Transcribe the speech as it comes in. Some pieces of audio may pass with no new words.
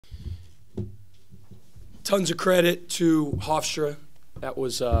Tons of credit to Hofstra. That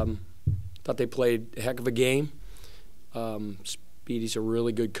was, thought they played a heck of a game. Speedy's a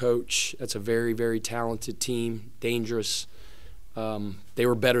really good coach. That's a very, very talented team, dangerous. They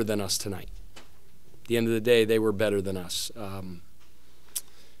were better than us tonight. At the end of the day, they were better than us.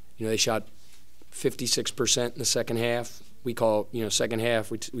 They shot 56% in the second half. We call, second half,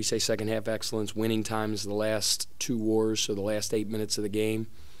 we say second half excellence. Winning time is the last 2 wars, so the last 8 minutes of the game.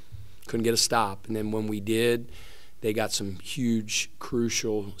 Couldn't get a stop. And then when we did, they got some huge,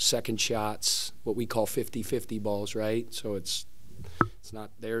 crucial second shots, what we call 50-50 balls, right? So it's not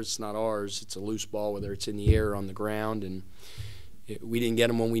theirs, it's not ours. It's a loose ball, whether it's in the air or on the ground, and we didn't get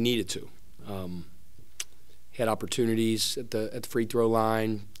them when we needed to. Had opportunities at the free throw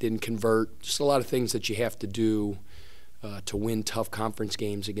line, didn't convert. Just a lot of things that you have to do to win tough conference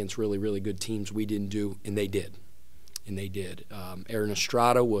games against really, really good teams. We didn't do, and they did. And they did. Aaron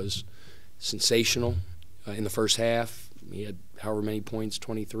Estrada was sensational in the first half. He had however many points,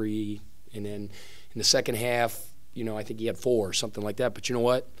 23. And then in the second half, I think he had 4 or something like that. But you know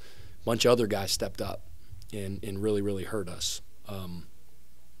what? A bunch of other guys stepped up and really, really hurt us.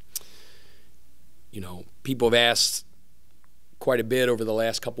 People have asked quite a bit over the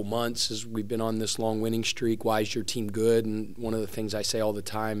last couple months as we've been on this long winning streak, why is your team good? And one of the things I say all the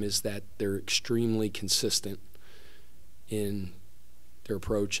time is that they're extremely consistent in their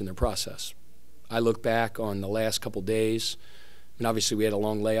approach and their process. I look back on the last couple days, and obviously we had a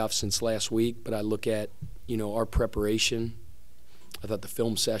long layoff since last week, but I look at, our preparation. I thought the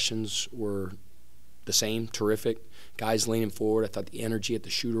film sessions were the same, terrific. Guys leaning forward. I thought the energy at the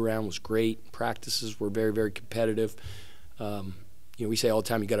shoot-around was great. Practices were very, very competitive. We say all the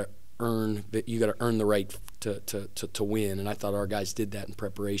time you got to earn the right to win, and I thought our guys did that in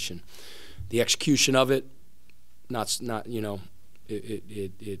preparation. The execution of it,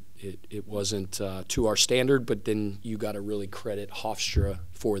 it wasn't to our standard, but then you got to really credit Hofstra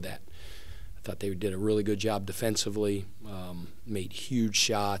for that. I thought they did a really good job defensively, made huge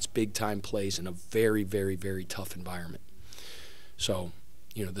shots, big-time plays in a very, very, very tough environment. So,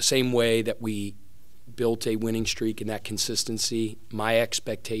 the same way that we built a winning streak and that consistency, my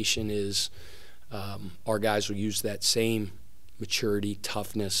expectation is our guys will use that same maturity,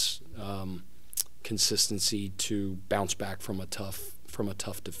 toughness, consistency to bounce back from a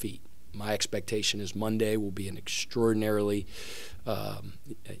tough defeat. My expectation is Monday will be an extraordinarily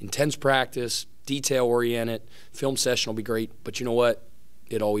intense practice, detail-oriented. Film session will be great, but you know what?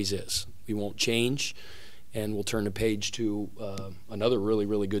 It always is. We won't change, and we'll turn the page to another really,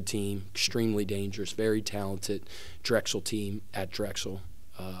 really good team, extremely dangerous, very talented Drexel team at Drexel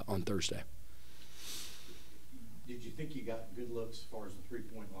on Thursday. Did you think you got good looks as far as the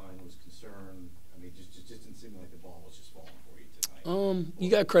three-point line was concerned? I mean, just didn't seem like the ball was just falling for you tonight. You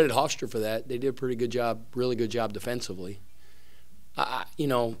got to credit Hofstra for that. They did a pretty good job, really good job defensively.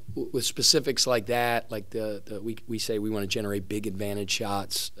 With specifics like that, like we say we want to generate big advantage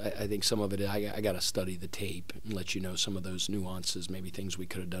shots. I think some of it, I got to study the tape and let you know some of those nuances, maybe things we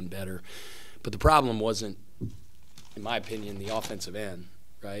could have done better. But the problem wasn't, in my opinion, the offensive end,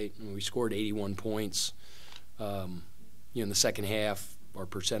 right? I mean, we scored 81 points. In the second half, our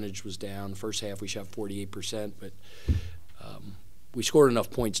percentage was down. The first half, we shot 48%, but we scored enough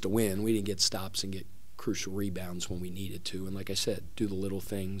points to win. We didn't get stops and get crucial rebounds when we needed to. And like I said, do the little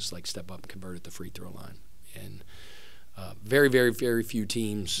things like step up and convert at the free throw line. And very, very, very few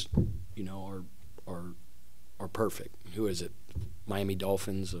teams, are perfect. Who is it? Miami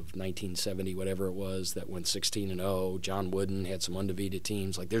Dolphins of 1970, whatever it was, that went 16-0. John Wooden had some undefeated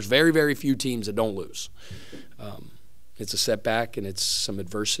teams. Like, there's very, very few teams that don't lose. It's a setback and it's some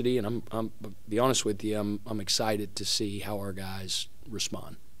adversity. And I'm be honest with you, I'm excited to see how our guys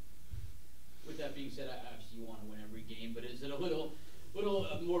respond. With that being said, obviously you want to win every game, but is it a little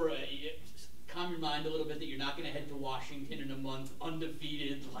more calm your mind a little bit that you're not going to head to Washington in a month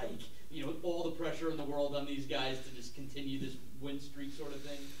undefeated, all the pressure in the world on these guys to just continue this win streak sort of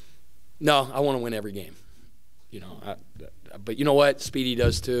thing? No, I want to win every game. But you know what? Speedy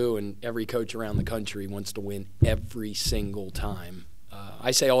does too, and every coach around the country wants to win every single time.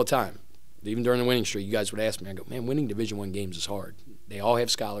 I say all the time, even during the winning streak, you guys would ask me, I go, man, winning Division I games is hard. They all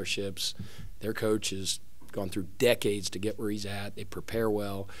have scholarships. Their coach has gone through decades to get where he's at. They prepare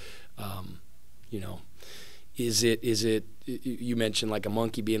well. Is it you mentioned like a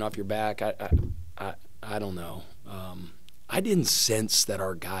monkey being off your back? I don't know. I didn't sense that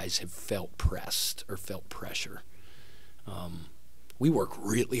our guys have felt pressed or felt pressure. We work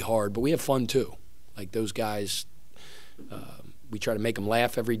really hard, but we have fun too. Like those guys, we try to make them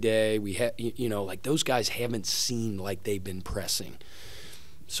laugh every day. Like those guys haven't seemed like they've been pressing.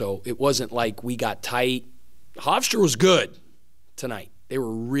 So it wasn't like we got tight Hofstra was good tonight. They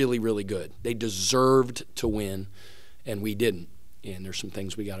were really, really good. They deserved to win, and we didn't. And there's some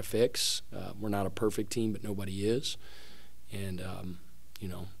things we got to fix. We're not a perfect team, but nobody is. And you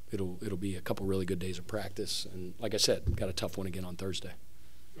know, it'll be a couple really good days of practice. And like I said, got a tough one again on Thursday.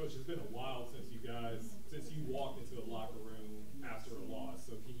 Coach, it's been a while since you walked into the locker room after a loss.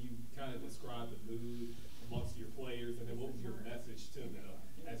 So can you kind of describe the mood amongst your players, and then what was your message to them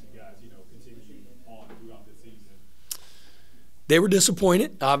as you guys, you know, continue on throughout the season? They were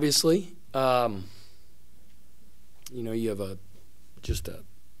disappointed, obviously. You know, you have just a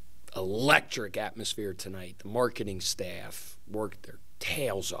electric atmosphere tonight. The marketing staff worked their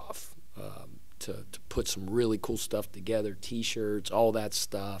tails off to put some really cool stuff together, T-shirts, all that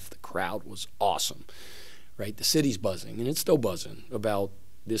stuff. The crowd was awesome, right? The city's buzzing, and it's still buzzing about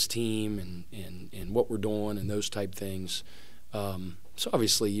this team and what we're doing and those type things. So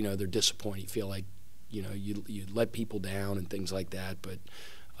obviously, you know, they're disappointed. You feel like, you know, you let people down and things like that. But,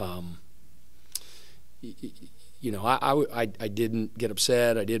 you know, I didn't get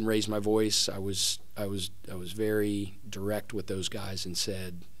upset. I didn't raise my voice. I was very direct with those guys and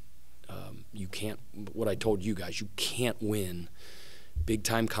said, you can't. What I told you guys, you can't win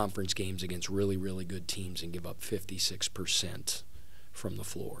big-time conference games against really, really good teams and give up 56% from the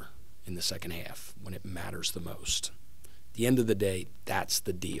floor in the second half when it matters the most. At the end of the day, that's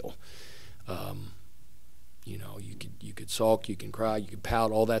the deal. You know, you could sulk, you can cry, you can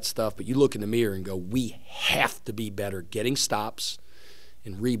pout, all that stuff, but you look in the mirror and go, we have to be better getting stops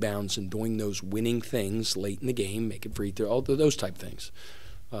and rebounds and doing those winning things late in the game, making free throw, all those type things.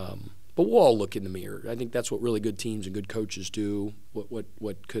 But we'll all look in the mirror. I think that's what really good teams and good coaches do.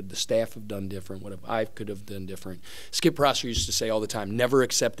 What could the staff have done different? What I could have done different? Skip Prosser used to say all the time, never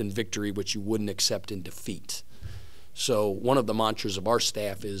accept in victory what you wouldn't accept in defeat. So one of the mantras of our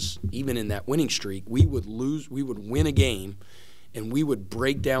staff is, even in that winning streak, we would win a game, and we would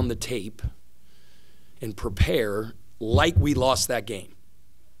break down the tape and prepare like we lost that game.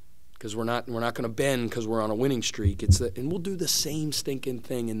 Because we're not going to bend because we're on a winning streak. And we'll do the same stinking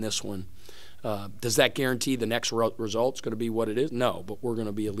thing in this one. Does that guarantee the next result's going to be what it is? No, but we're going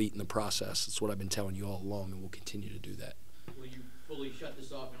to be elite in the process. That's what I've been telling you all along, and we'll continue to do that. Will you fully shut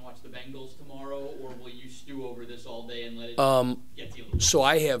this off and watch the Bengals tomorrow, or will you stew over this all day and let it get to you? So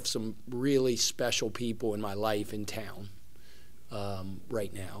I have some really special people in my life in town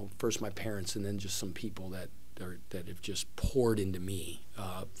right now. First my parents, and then just some people that have just poured into me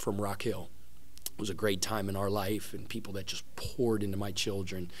from Rock Hill. It was a great time in our life, and people that just poured into my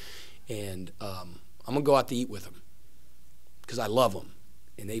children. And I'm going to go out to eat with them because I love them,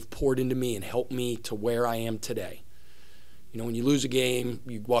 and they've poured into me and helped me to where I am today. You know, when you lose a game,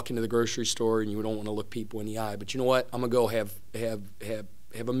 you walk into the grocery store and you don't want to look people in the eye. But you know what? I'm going to go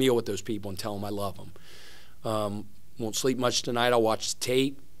have a meal with those people and tell them I love them. Won't sleep much tonight. I'll watch the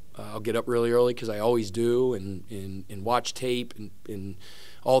tape. I'll get up really early because I always do and watch tape and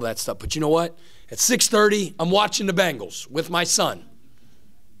all that stuff. But you know what? At 6:30, I'm watching the Bengals with my son.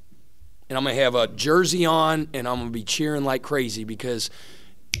 And I'm going to have a jersey on, and I'm going to be cheering like crazy because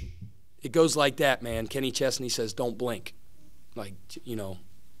it goes like that, man. Kenny Chesney says, don't blink. Like, you know,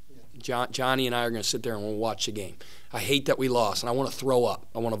 Johnny and I are going to sit there and we'll watch the game. I hate that we lost, and I want to throw up.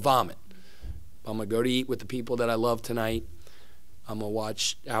 I want to vomit. I'm going to go to eat with the people that I love tonight. I'm going to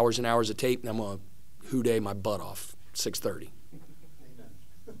watch hours and hours of tape, and I'm going to hoo-day my butt off, 6:30.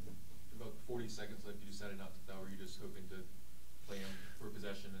 About 40 seconds left, you decided not to foul. Were you just hoping to play him for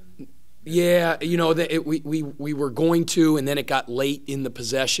possession? And yeah, you know, we were going to, and then it got late in the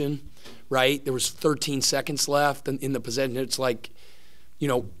possession, right? There was 13 seconds left in the possession. It's like, you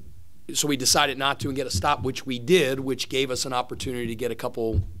know, so we decided not to and get a stop, which we did, which gave us an opportunity to get a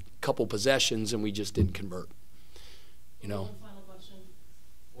couple possessions, and we just didn't convert, you know.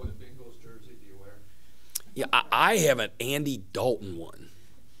 What Bengals jersey do you wear? Yeah, I have an Andy Dalton one.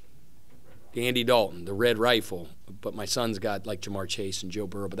 The Andy Dalton, the red rifle. But my son's got like Jamar Chase and Joe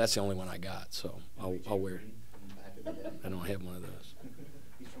Burrow, but that's the only one I got, so I'll wear it. I don't have one of those.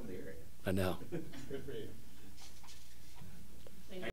 He's from the area. I know. Good for you.